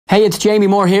Hey, it's Jamie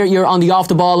Moore here. You're on the Off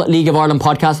the Ball League of Ireland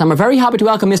podcast, and we're very happy to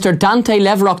welcome Mr. Dante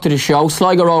Leverock to the show,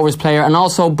 Sligo Rovers player and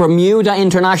also Bermuda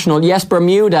international. Yes,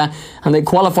 Bermuda, and they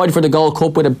qualified for the Gold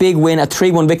Cup with a big win, a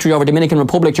 3-1 victory over Dominican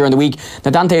Republic during the week.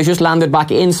 Now, Dante has just landed back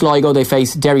in Sligo. They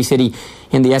face Derry City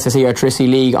in the SSE Electricity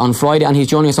League on Friday, and he's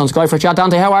joining us on Skype for a chat.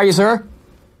 Dante, how are you, sir?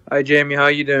 Hi, Jamie. How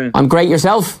are you doing? I'm great.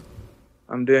 Yourself?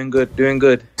 I'm doing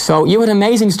good. So, you had an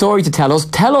amazing story to tell us.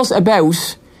 Tell us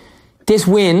about this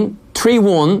win,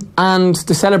 3-1, and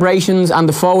the celebrations and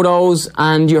the photos,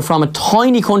 and you're from a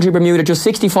tiny country, Bermuda, just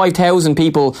 65,000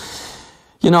 people,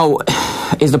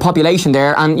 is the population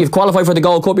there, and you've qualified for the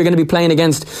Gold Cup. You're going to be playing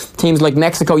against teams like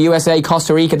Mexico, USA,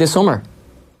 Costa Rica this summer.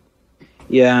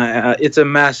 Yeah, it's a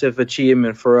massive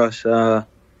achievement for us.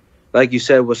 Like you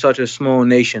said, we're such a small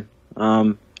nation.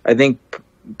 I think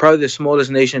probably the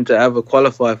smallest nation to ever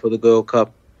qualify for the Gold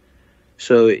Cup.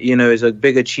 So, it's a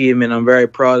big achievement. I'm very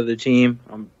proud of the team.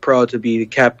 I'm proud to be the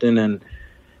captain and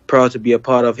proud to be a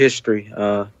part of history.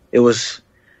 It was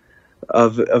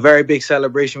a very big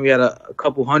celebration. We had a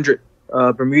couple hundred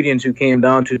Bermudians who came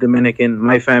down to Dominican.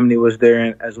 My family was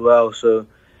there as well. So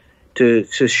to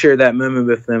share that moment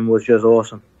with them was just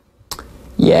awesome.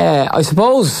 Yeah, I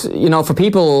suppose, for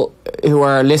people who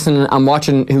are listening and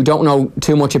watching who don't know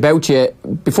too much about you,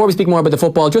 before we speak more about the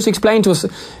football, just explain to us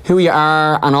who you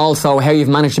are and also how you've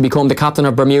managed to become the captain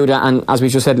of Bermuda and, as we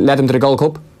just said, led them to the Gold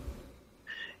Cup.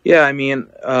 Yeah, I mean,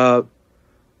 I'm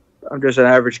just an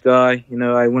average guy.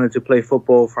 I wanted to play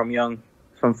football from young.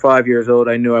 From 5 years old,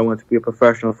 I knew I wanted to be a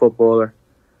professional footballer.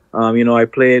 I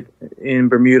played in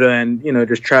Bermuda and,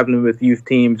 just traveling with youth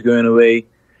teams, going away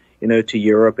to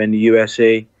Europe and the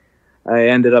USA. I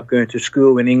ended up going to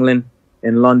school in England,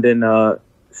 in London,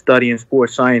 studying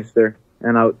sports science there.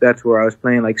 And that's where I was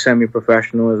playing like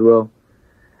semi-professional as well.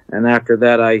 And after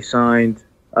that, I signed,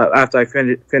 after I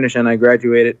finished and I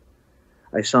graduated,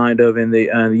 I signed up in the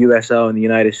USL in the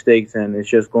United States, and it's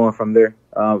just going from there.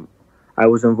 I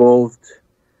was involved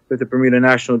with the Bermuda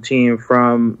national team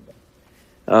from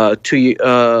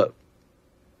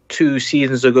two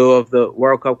seasons ago of the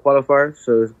World Cup qualifiers.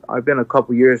 So I've been a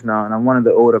couple years now, and I'm one of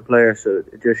the older players. So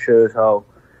it just shows how,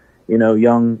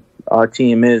 young our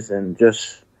team is, and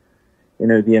just,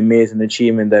 the amazing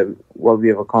achievement that what we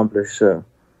have accomplished. So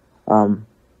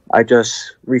I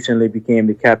just recently became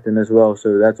the captain as well.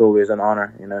 So that's always an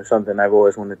honor, something I've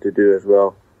always wanted to do as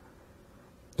well.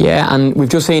 Yeah, and we've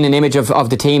just seen an image of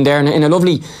the team there in a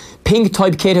lovely pink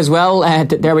type kit as well.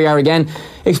 There we are again.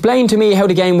 Explain to me how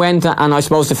the game went, and I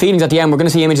suppose the feelings at the end. We're going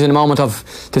to see images in a moment of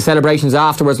the celebrations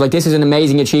afterwards. Like, this is an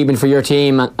amazing achievement for your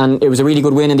team, and it was a really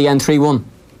good win in the end, 3-1.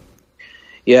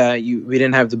 Yeah, we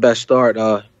didn't have the best start.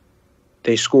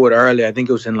 They scored early. I think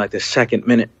it was in like the second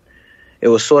minute. It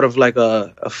was sort of like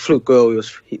a fluke goal.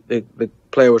 The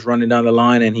player was running down the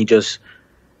line, and he just,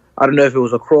 I don't know if it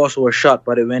was a cross or a shot,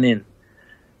 but it went in.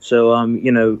 So,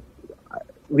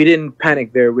 we didn't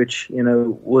panic there, which,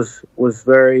 was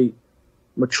very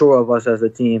mature of us as a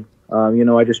team.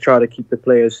 I just try to keep the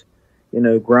players,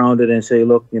 grounded and say,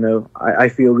 look, I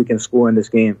feel we can score in this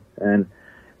game. And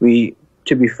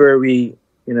to be fair, we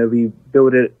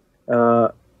built it,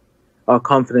 our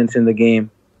confidence in the game.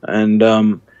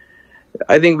 And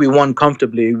I think we won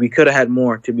comfortably. We could have had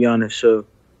more, to be honest. So,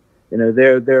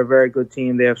 they're a very good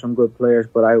team. They have some good players,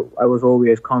 but I was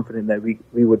always confident that we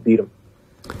would beat them.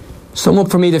 Sum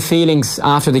up for me the feelings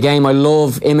after the game. I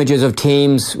love images of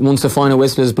teams once the final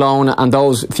whistle is blown, and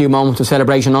those few moments of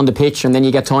celebration on the pitch, and then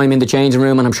you get time in the changing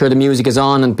room, and I'm sure the music is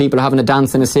on and people are having a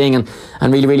dance and a sing and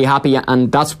really, really happy.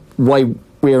 And that's why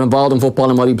we're involved in football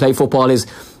and why we play football is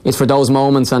for those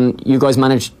moments, and you guys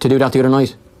managed to do that the other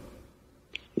night.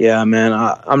 Yeah, man,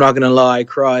 I'm not going to lie, I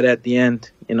cried at the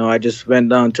end. I just went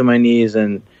down to my knees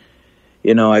and,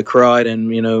 I cried,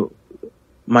 and,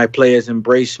 my players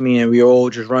embraced me, and we were all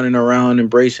just running around,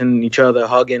 embracing each other,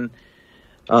 hugging,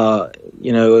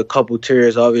 a couple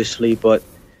tears, obviously, but,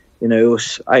 it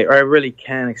was, I really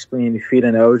can't explain the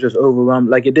feeling. I was just overwhelmed.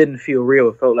 Like, it didn't feel real.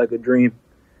 It felt like a dream.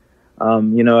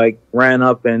 I ran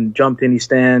up and jumped in the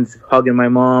stands, hugging my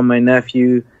mom, my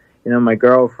nephew, my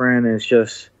girlfriend, and it's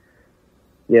just,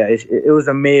 yeah, it was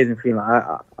an amazing feeling.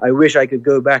 I wish I could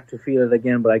go back to feel it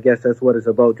again, but I guess that's what it's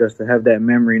about, just to have that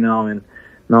memory now and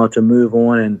now to move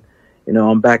on. And,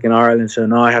 I'm back in Ireland, so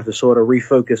now I have to sort of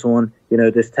refocus on,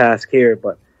 this task here.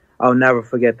 But I'll never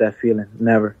forget that feeling,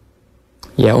 never.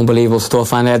 Yeah, unbelievable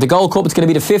stuff. And the Gold Cup, it's going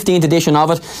to be the 15th edition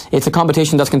of it. It's a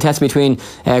competition that's contested between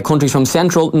countries from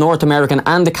Central, North American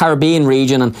and the Caribbean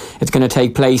region, and it's going to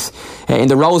take place in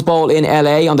the Rose Bowl in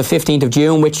LA on the 15th of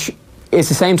June, which it's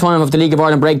the same time of the League of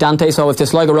Ireland break, Dante, so if the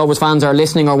Sligo Rovers fans are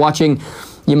listening or watching,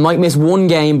 you might miss one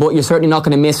game, but you're certainly not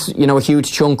going to miss, a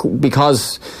huge chunk,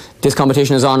 because this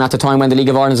competition is on at the time when the League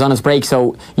of Ireland is on its break,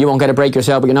 so you won't get a break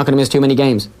yourself, but you're not going to miss too many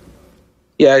games.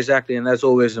 Yeah, exactly, and that's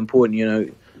always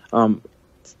important.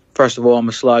 First of all, I'm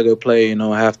a Sligo player.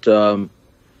 I have to,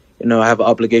 I have an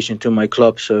obligation to my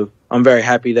club, so I'm very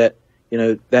happy that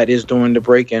that is during the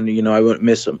break, and I won't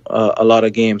miss a lot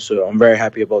of games. So I'm very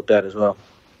happy about that as well.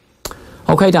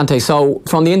 Okay, Dante. So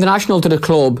from the international to the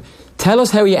club, tell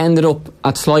us how you ended up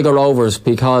at Sligo Rovers,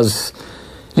 because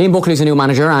Liam Buckley's a new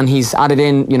manager, and he's added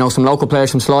in, some local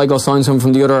players from Sligo, signed some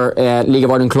from the other League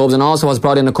of Ireland clubs, and also has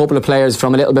brought in a couple of players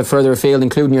from a little bit further afield,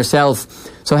 including yourself.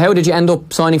 So how did you end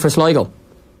up signing for Sligo?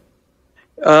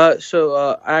 I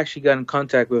actually got in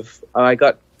contact with. I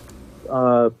got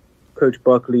Coach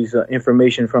Buckley's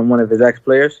information from one of his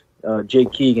ex-players,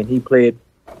 Jake Keegan. He played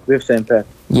with St. Pat.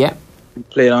 Yeah. He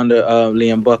played under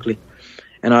Liam Buckley,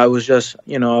 and I was just,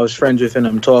 I was friends with him.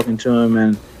 I'm talking to him,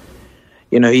 and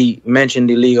he mentioned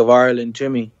the League of Ireland to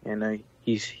me, and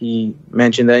he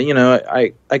mentioned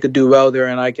that I could do well there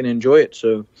and I can enjoy it.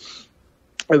 So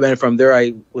I went from there.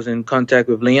 I was in contact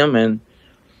with Liam, and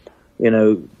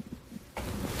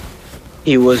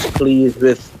he was pleased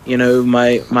with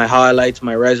my highlights,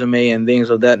 my resume, and things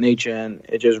of that nature, and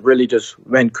it just really just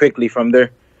went quickly from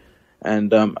there.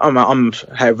 And I'm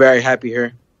very happy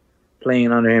here,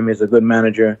 playing under him. He's a good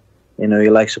manager. He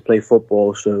likes to play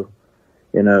football, so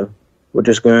we're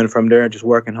just going from there, just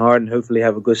working hard, and hopefully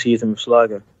have a good season with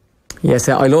Sligo. Yes,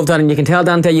 I love that, and you can tell,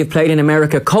 Dante, you've played in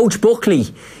America. Coach Buckley,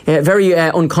 very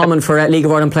uncommon for League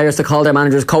of Ireland players to call their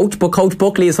managers coach, but Coach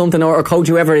Buckley is something, or Coach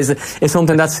whoever is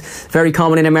something that's very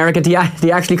common in America. Do you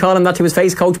actually call him that to his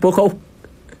face, Coach Bucko?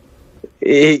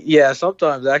 Yeah,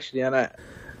 sometimes actually, and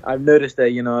I've noticed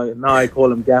that now I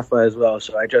call him Gaffer as well.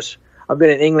 So I've been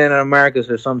in England and America,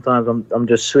 so sometimes I'm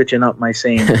just switching up my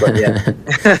sayings, but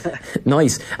yeah.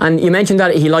 Nice. And you mentioned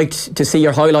that he liked to see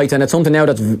your highlights, and it's something now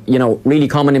that's really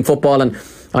common in football, and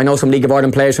I know some League of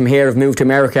Ireland players from here have moved to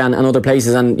America and other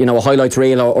places, and a highlights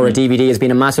reel or a DVD has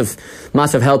been a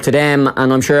massive help to them,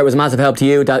 and I'm sure it was a massive help to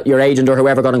you that your agent or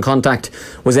whoever got in contact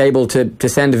was able to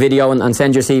send a video and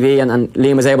send your CV, and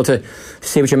Liam was able to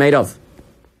see what you're made of.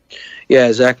 Yeah,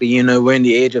 exactly. We're in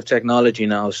the age of technology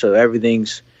now, so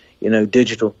everything's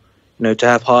digital, to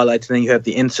have highlights, and then you have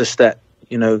the Instastat,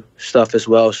 stuff as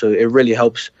well. So it really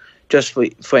helps just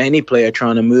for any player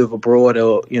trying to move abroad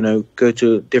or, go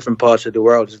to different parts of the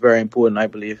world. It's very important, I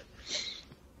believe.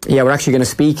 Yeah, we're actually going to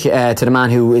speak to the man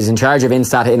who is in charge of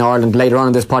Instat in Ireland later on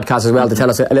in this podcast as well, to tell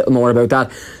us a little more about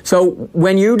that. So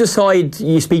when you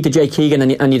speak to Jake Keegan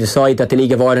and you decide that the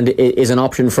League of Ireland is an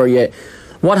option for you,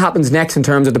 what happens next in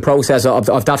terms of the process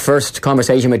of that first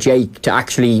conversation with Jake to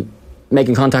actually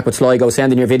making contact with Sligo,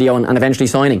 sending your video and eventually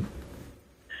signing?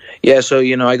 Yeah, so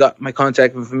I got my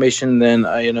contact information. Then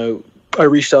I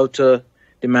reached out to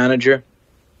the manager,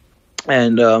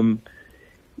 and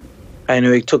I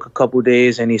know it took a couple of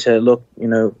days, and he said, "Look, we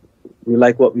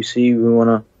like what we see. We want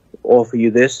to offer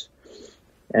you this."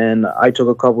 And I took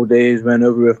a couple of days, went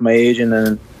over with my agent,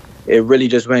 and it really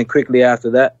just went quickly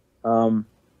after that.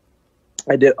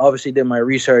 I did my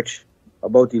research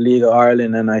about the League of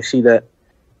Ireland, and I see that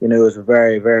it was a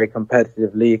very, very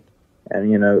competitive league.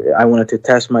 And, I wanted to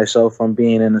test myself from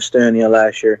being in Estonia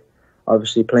last year,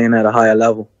 obviously playing at a higher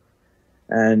level.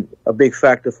 And a big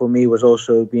factor for me was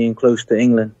also being close to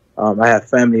England. I have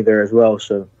family there as well,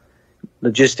 so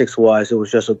logistics-wise, it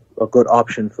was just a good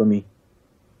option for me.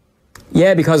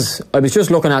 Yeah, because I was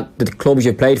just looking at the clubs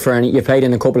you've played for, and you played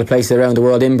in a couple of places around the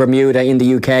world, in Bermuda, in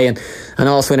the UK, and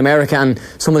also in America, and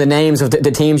some of the names of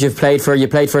the teams you've played for. You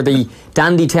played for the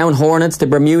Dandytown Hornets, the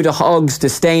Bermuda Hogs, the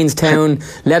Stainstown,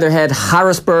 Leatherhead,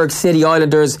 Harrisburg City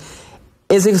Islanders,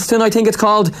 Islington, I think it's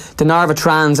called, the Narva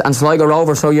Trans, and Sligo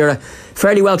Rover, so you're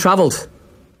fairly well travelled.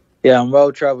 Yeah, I'm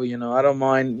well travelled, I don't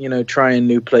mind, trying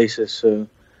new places, so,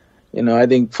 I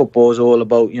think football is all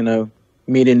about,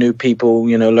 meeting new people,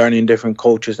 learning different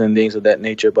cultures and things of that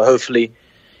nature. But hopefully,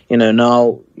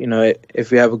 now,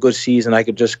 if we have a good season, I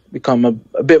could just become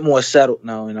a bit more settled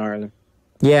now in Ireland.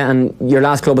 Yeah, and your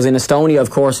last club was in Estonia, of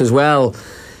course, as well.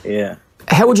 Yeah.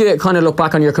 How would you kind of look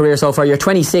back on your career so far? You're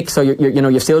 26, so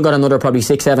you've still got another probably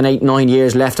 6, 7, 8, 9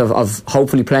 years left of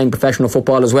hopefully playing professional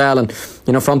football as well. And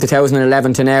from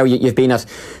 2011 to now, you've been at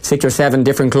 6 or 7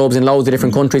 different clubs in loads of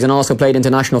different countries, and also played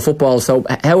international football. So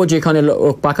how would you kind of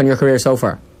look back on your career so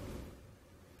far?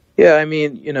 Yeah, I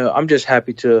mean, I'm just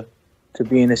happy to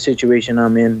be in the situation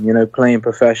I'm in. Playing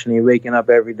professionally, waking up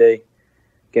every day,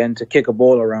 getting to kick a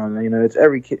ball around. It's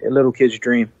every little kid's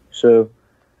dream. So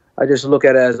I just look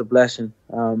at it as a blessing,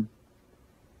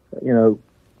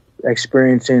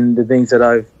 experiencing the things that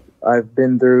I've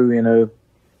been through,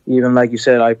 even like you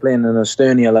said, I played in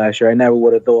Estonia last year. I never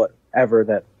would have thought ever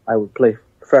that I would play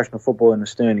professional football in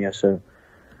Estonia. So,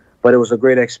 but it was a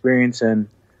great experience, and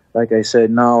like I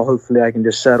said, now hopefully I can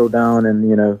just settle down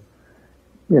and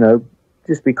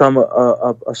just become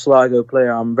a Sligo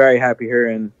player. I'm very happy here,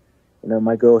 and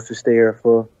my goal is to stay here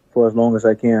for as long as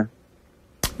I can.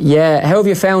 Yeah, how have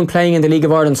you found playing in the League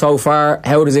of Ireland so far?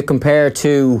 How does it compare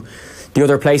to the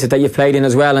other places that you've played in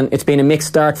as well? And it's been a mixed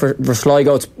start for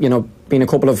Sligo. It's been a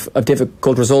couple of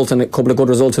difficult results and a couple of good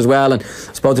results as well. And I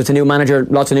suppose it's a new manager,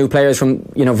 lots of new players from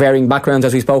varying backgrounds,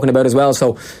 as we've spoken about as well.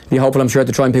 So be hopeful, I'm sure,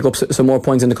 to try and pick up some more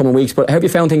points in the coming weeks. But how have you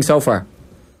found things so far?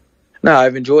 No,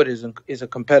 I've enjoyed it. It's a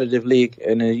competitive league,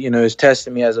 and it's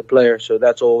testing me as a player. So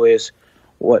that's always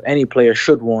what any player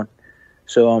should want.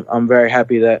 So I'm very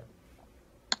happy that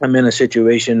I'm in a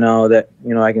situation now that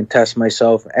I can test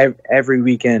myself every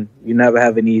weekend. You never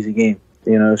have an easy game,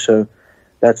 So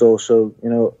that's also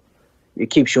it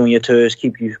keeps you on your toes,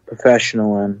 keep you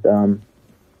professional, and I'm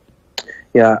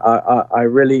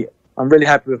really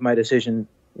happy with my decision.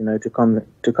 To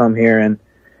come here, and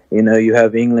you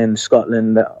have England,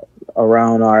 Scotland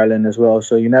around Ireland as well.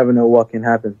 So you never know what can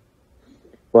happen.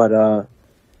 But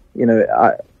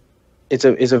it's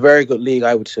a very good league,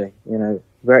 I would say.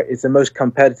 It's the most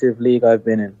competitive league I've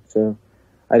been in, so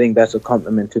I think that's a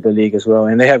compliment to the league as well.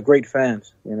 And they have great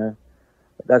fans.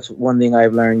 That's one thing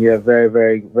I've learned. You have very,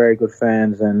 very, very good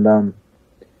fans, and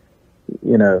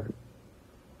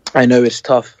I know it's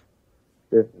tough.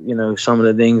 Some of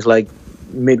the things like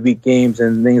midweek games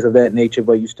and things of that nature,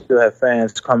 but you still have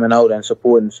fans coming out and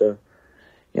supporting. So,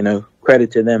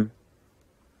 credit to them.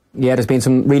 Yeah, there's been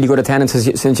some really good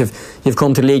attendances since you've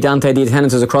come to the league, Dante. The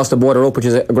attendances across the border up, which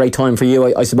is a great time for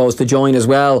you, I suppose, to join as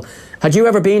well. Had you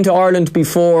ever been to Ireland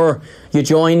before you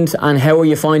joined, and how are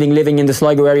you finding living in the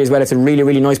Sligo area as well? It's a really,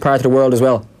 really nice part of the world as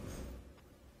well.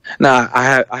 No,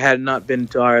 I had not been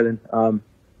to Ireland.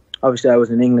 Obviously, I was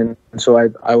in England, so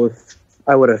I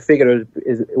would have figured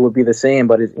it would be the same,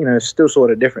 but it's still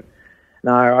sort of different.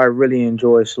 Now, I really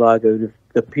enjoy Sligo.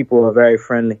 The people are very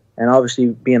friendly, and obviously,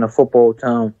 being a football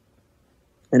town,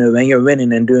 when you're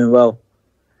winning and doing well,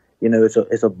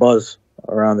 it's a buzz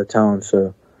around the town.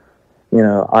 So,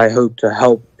 I hope to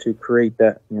help to create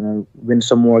that. Win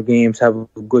some more games, have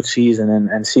a good season,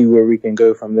 and see where we can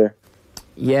go from there.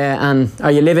 Yeah, and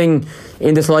are you living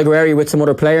in the Sligo area with some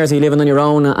other players? Are you living on your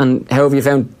own? And how have you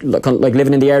found like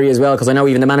living in the area as well? Because I know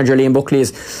even the manager, Liam Buckley,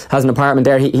 has an apartment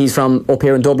there. He's from up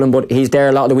here in Dublin, but he's there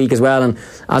a lot of the week as well, and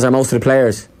as are most of the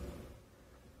players.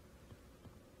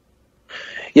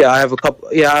 Yeah, I have a couple.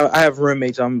 Yeah, I have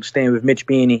roommates. I'm staying with Mitch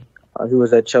Beanie, who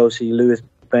was at Chelsea, Lewis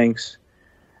Banks,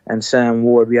 and Sam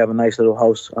Ward. We have a nice little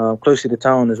house close to the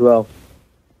town as well.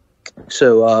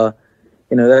 So,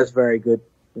 that's very good.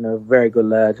 Very good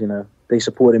lads. They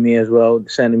supported me as well,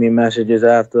 sending me messages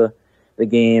after the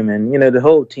game, and the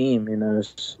whole team.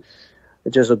 It's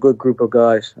just a good group of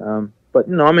guys. But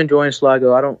I'm enjoying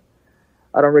Sligo. I don't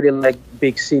really like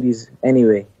big cities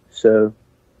anyway. So.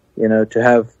 To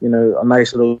have, a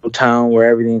nice little town where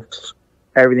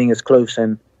everything is close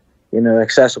and,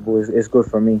 accessible is good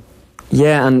for me.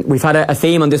 Yeah, and we've had a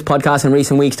theme on this podcast in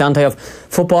recent weeks, Dante, of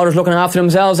footballers looking after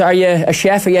themselves. Are you a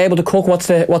chef? Are you able to cook? What's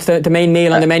the main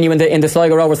meal on the menu in the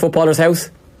Sligo Rovers footballers' house?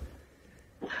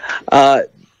 To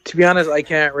be honest, I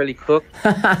can't really cook,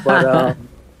 but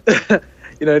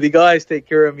the guys take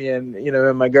care of me, and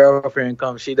when my girlfriend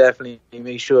comes, she definitely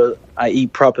makes sure I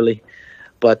eat properly.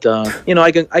 But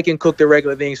I can cook the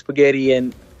regular things, spaghetti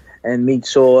and meat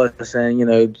sauce, and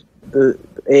the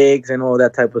eggs and all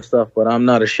that type of stuff. But I'm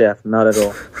not a chef, not at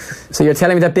all. So you're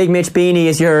telling me that Big Mitch Beanie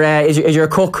is your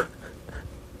cook?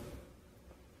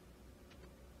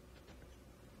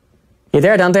 You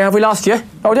there, Dante? Have we lost you?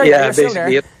 Oh, there you are. You're still there.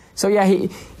 Yep. So yeah,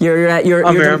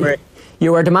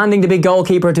 you are demanding the big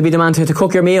goalkeeper to be the man to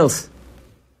cook your meals.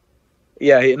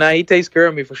 Yeah, he takes care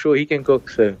of me for sure. He can cook,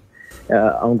 so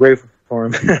I'm grateful for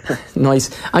him. Nice.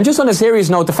 And just on a serious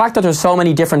note, the fact that there's so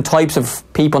many different types of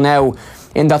people now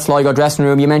in that Sligo dressing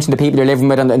room, you mentioned the people you're living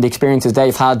with and the experiences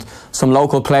they've had, some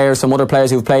local players, some other players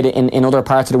who've played in other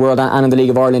parts of the world and in the League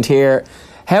of Ireland here.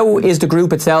 How is the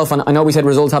group itself? And I know we said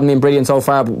results haven't been brilliant so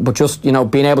far, but just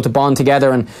being able to bond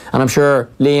together, and I'm sure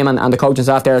Liam and the coaching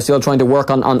staff there are still trying to work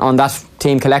on that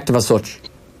team collective as such.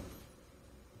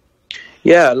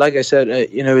 Yeah, like I said,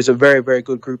 it's a very, very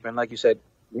good group, and like you said,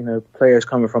 players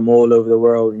coming from all over the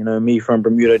world. Me from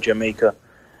Bermuda, Jamaica.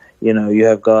 You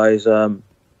have guys who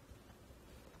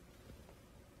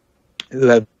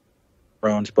have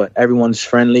backgrounds, but everyone's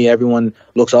friendly. Everyone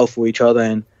looks out for each other,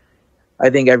 and I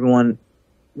think everyone,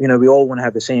 we all want to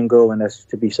have the same goal, and that's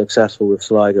to be successful with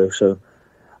Sligo. So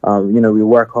We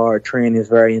work hard. Training is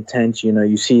very intense.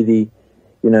 You see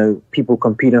the people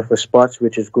competing for spots,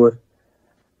 which is good.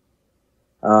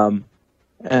 And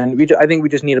I think we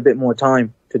just need a bit more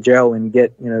time to gel and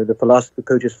get the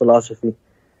coach's philosophy,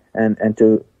 and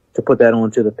to put that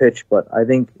onto the pitch. But I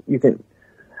think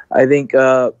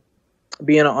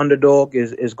being an underdog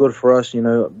is good for us.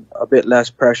 A bit less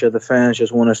pressure. The fans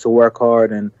just want us to work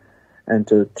hard and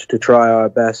to try our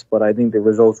best. But I think the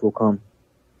results will come.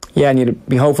 Yeah, and you'd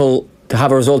be hopeful to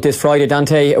have a result this Friday,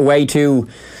 Dante, away to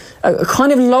a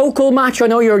kind of local match. I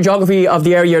know your geography of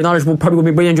the area, your knowledge probably won't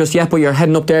be brilliant just yet, but you're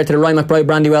heading up there to the Ryan McBride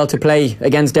Brandywell to play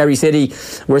against Derry City.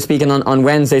 We're speaking on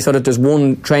Wednesday, so that there's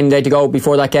one training day to go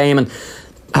before that game, and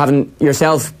having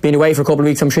yourself been away for a couple of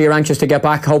weeks, I'm sure you're anxious to get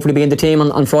back, hopefully be in the team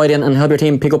on Friday and help your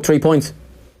team pick up 3 points.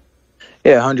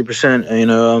 Yeah,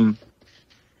 100%.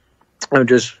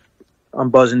 I'm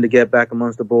buzzing to get back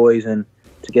amongst the boys and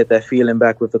to get that feeling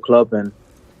back with the club, and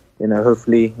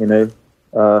hopefully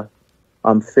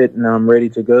I'm fit and I'm ready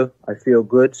to go. I feel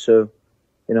good, so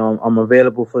I'm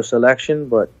available for selection.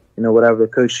 But whatever the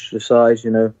coach decides,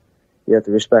 you have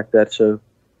to respect that. So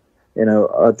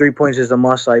 3 points is a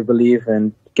must, I believe,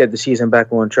 and get the season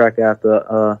back on track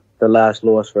after the last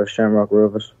loss for Shamrock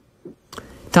Rovers.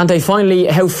 Dante, finally,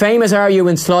 how famous are you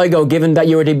in Sligo, given that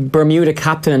you were the Bermuda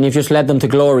captain and you've just led them to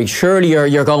glory? Surely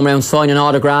you're going around signing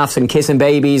autographs and kissing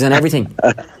babies and everything.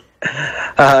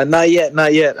 Not yet.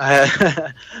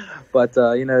 But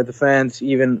the fans,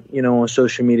 even on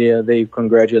social media, they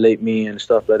congratulate me and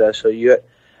stuff like that. So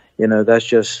that's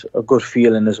just a good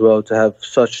feeling as well to have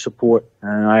such support,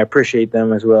 and I appreciate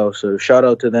them as well. So shout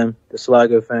out to them, the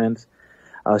Sligo fans.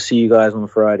 I'll see you guys on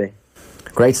Friday.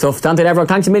 Great stuff. Dante Leverock,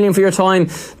 thanks a million for your time.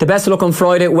 The best of luck on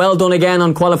Friday. Well done again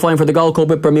on qualifying for the Gold Cup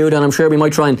with Bermuda, and I'm sure we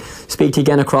might try and speak to you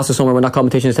again across the summer when that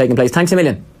competition is taking place. Thanks a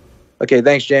million. Okay,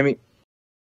 thanks, Jamie.